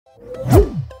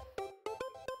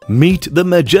Meet the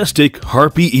majestic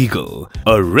Harpy eagle,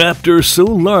 a raptor so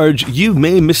large you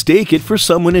may mistake it for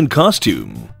someone in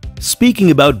costume. Speaking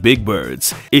about big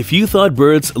birds, if you thought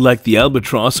birds like the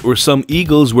albatross or some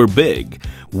eagles were big,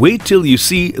 wait till you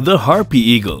see the Harpy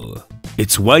eagle.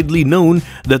 It's widely known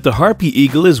that the Harpy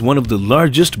eagle is one of the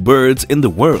largest birds in the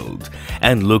world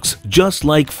and looks just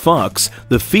like Fox,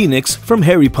 the phoenix from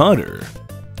Harry Potter.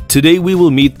 Today we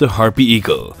will meet the Harpy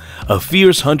eagle, a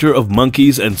fierce hunter of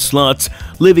monkeys and sloths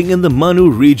living in the Manu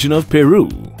region of Peru.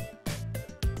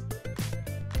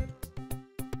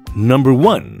 Number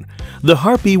 1. The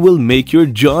Harpy will make your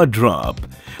jaw drop.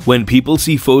 When people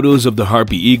see photos of the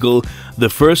Harpy eagle, the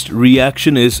first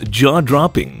reaction is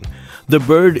jaw-dropping. The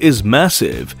bird is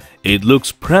massive. It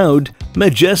looks proud,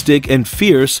 majestic, and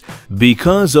fierce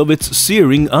because of its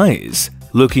searing eyes.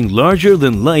 Looking larger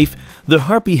than life, the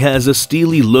Harpy has a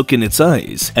steely look in its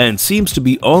eyes and seems to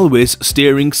be always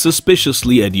staring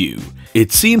suspiciously at you.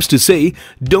 It seems to say,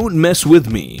 "Don't mess with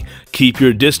me. Keep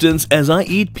your distance as I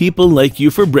eat people like you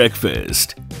for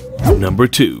breakfast." Number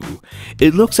 2.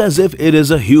 It looks as if it is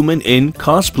a human in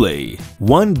cosplay.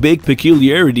 One big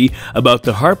peculiarity about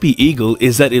the Harpy eagle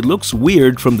is that it looks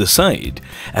weird from the side,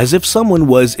 as if someone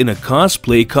was in a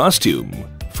cosplay costume.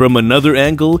 From another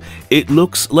angle, it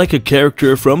looks like a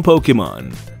character from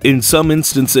Pokemon. In some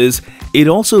instances, it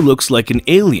also looks like an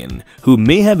alien who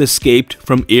may have escaped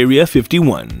from Area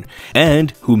 51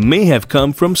 and who may have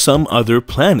come from some other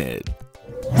planet.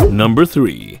 Number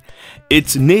 3.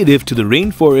 It's native to the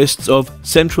rainforests of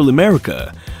Central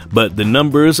America, but the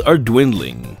numbers are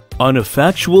dwindling. On a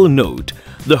factual note,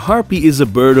 the Harpy is a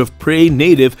bird of prey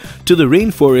native to the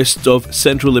rainforests of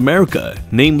Central America,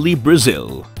 namely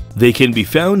Brazil. They can be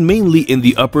found mainly in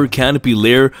the upper canopy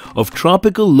layer of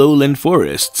tropical lowland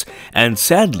forests, and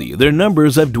sadly, their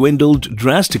numbers have dwindled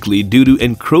drastically due to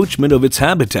encroachment of its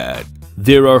habitat.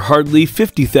 There are hardly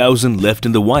 50,000 left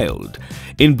in the wild.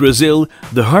 In Brazil,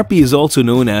 the Harpy is also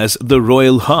known as the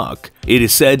royal hawk. It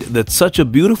is said that such a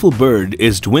beautiful bird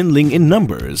is dwindling in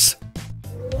numbers.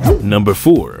 Number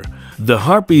 4. The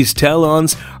Harpy's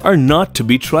talons are not to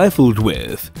be trifled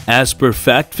with. As per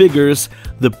fact figures,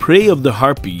 the prey of the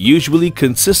Harpy usually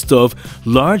consists of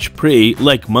large prey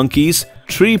like monkeys,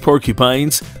 tree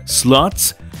porcupines,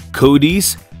 sloths,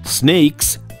 coyotes,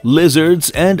 snakes, lizards,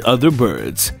 and other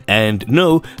birds. And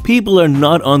no, people are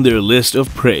not on their list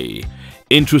of prey.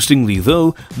 Interestingly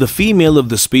though, the female of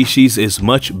the species is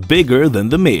much bigger than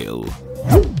the male.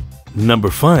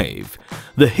 Number 5.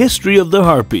 The history of the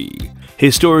Harpy.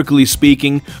 Historically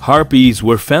speaking, Harpies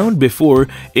were found before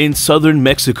in southern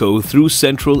Mexico through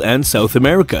Central and South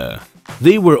America.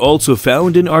 They were also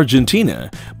found in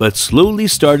Argentina, but slowly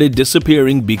started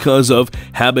disappearing because of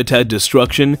habitat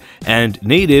destruction and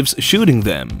natives shooting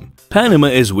them. Panama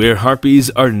is where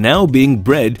Harpies are now being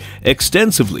bred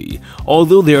extensively,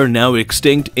 although they are now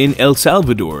extinct in El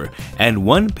Salvador, and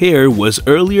one pair was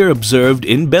earlier observed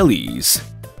in Belize.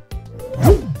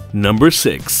 Number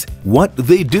 6. What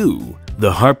they do.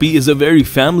 The Harpy is a very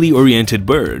family-oriented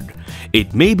bird.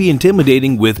 It may be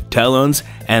intimidating with talons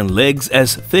and legs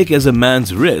as thick as a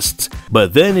man's wrists,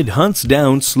 but then it hunts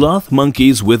down sloth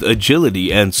monkeys with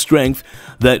agility and strength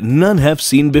that none have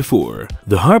seen before.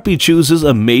 The Harpy chooses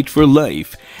a mate for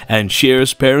life and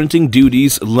shares parenting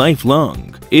duties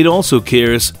lifelong. It also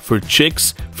cares for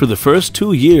chicks for the first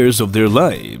 2 years of their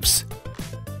lives.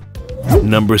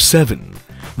 Number 7.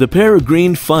 The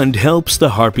Peregrine Fund helps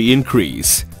the Harpy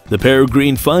increase. The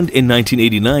Peregrine Fund in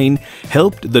 1989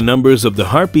 helped the numbers of the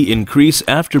Harpy increase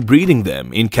after breeding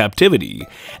them in captivity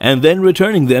and then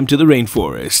returning them to the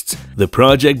rainforests. The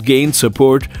project gained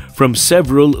support from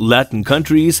several Latin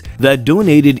countries that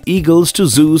donated eagles to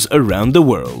zoos around the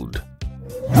world.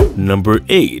 Number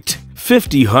 8.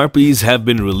 50 Harpies have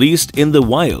been released in the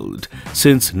wild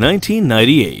since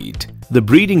 1998. The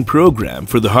breeding program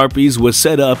for the Harpies was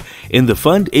set up in the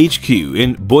Fund HQ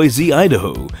in Boise,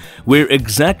 Idaho, where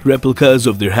exact replicas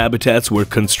of their habitats were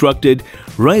constructed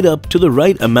right up to the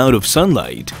right amount of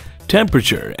sunlight,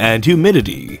 temperature, and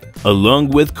humidity,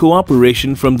 along with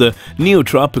cooperation from the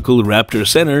Neotropical Raptor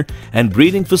Center and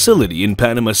Breeding Facility in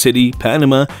Panama City,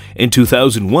 Panama in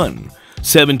 2001.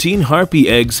 17 Harpy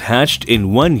eggs hatched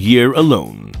in 1 year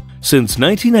alone. Since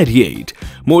 1998,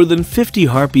 more than 50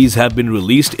 Harpies have been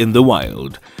released in the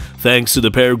wild. Thanks to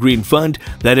the Peregrine Fund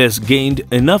that has gained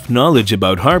enough knowledge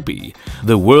about Harpy,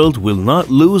 the world will not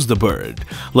lose the bird.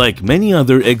 Like many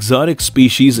other exotic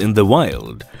species in the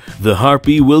wild, the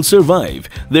Harpy will survive.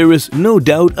 There is no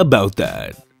doubt about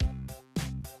that.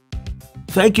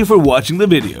 Thank you for watching the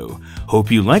video. Hope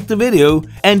you liked the video,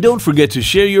 and don't forget to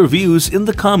share your views in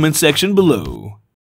the comment section below.